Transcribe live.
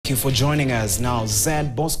Thank you for joining us. Now,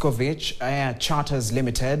 Boskovic Air Charters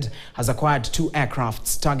Limited has acquired 2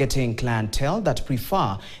 aircrafts targeting clientele that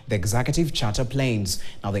prefer the executive charter planes.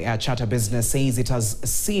 Now, the air charter business says it has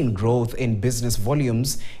seen growth in business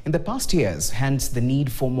volumes in the past years, hence the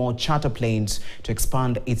need for more charter planes to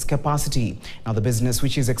expand its capacity. Now, the business,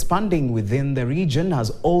 which is expanding within the region, has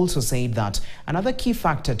also said that another key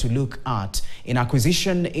factor to look at in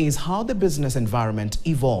acquisition is how the business environment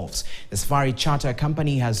evolves. The Safari Charter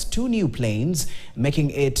Company has 2 new planes, making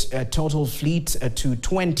it a total fleet to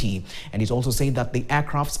 20. And it also said that the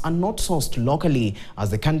aircrafts are not sourced locally as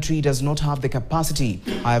the country does not have the capacity.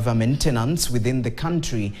 However, maintenance within the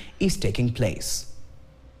country is taking place.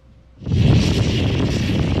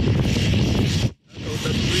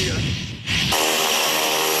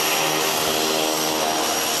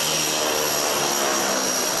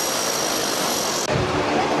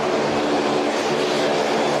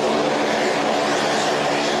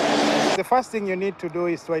 The first thing you need to do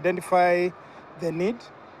is to identify the need,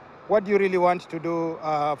 what you really want to do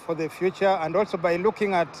for the future, and also by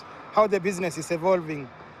looking at how the business is evolving.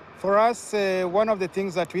 For us, one of the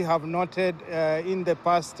things that we have noted in the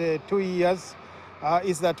past 2 years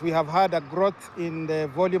is that we have had a growth in the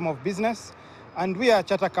volume of business, and we are a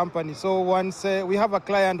charter company. So once we have a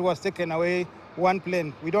client who has taken away 1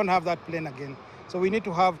 plane, we don't have that plane again. So we need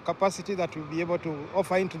to have capacity that we'll be able to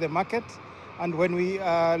offer into the market. And when we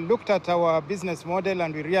looked at our business model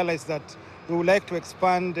and we realized that we would like to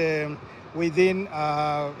expand within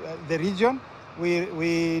the region,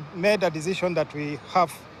 we made a decision that we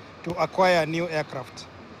have to acquire a new aircraft.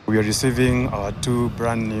 We are receiving our 2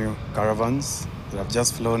 brand new caravans that have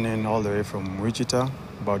just flown in all the way from Wichita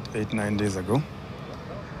about 8-9 days ago.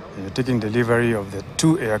 And we're taking delivery of the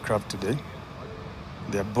 2 aircraft today.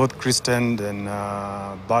 They are both christened and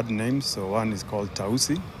bird names. So one is called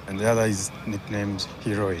Tausi and the other is nicknamed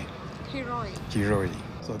Hiroi. Hiroi.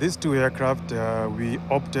 So these 2 aircraft, we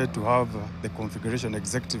opted to have the configuration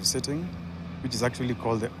executive setting, which is actually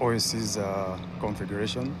called the Oasis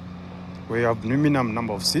configuration. We have minimum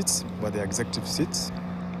number of seats, but they're executive seats.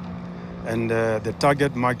 And the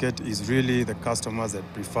target market is really the customers that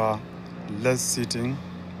prefer less seating,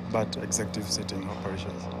 but executive seating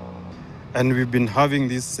operations. And we've been having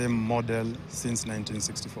this same model since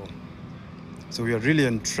 1964. So we are really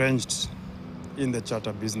entrenched in the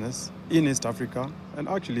charter business in East Africa and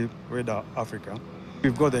actually wider Africa.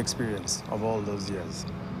 We've got the experience of all those years.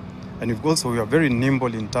 And we are very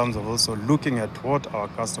nimble in terms of also looking at what our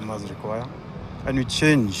customers require, and we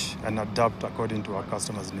change and adapt according to our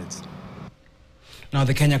customers' needs. Now,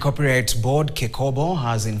 the Kenya Corporate Board, KECOBO,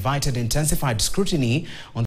 has invited intensified scrutiny on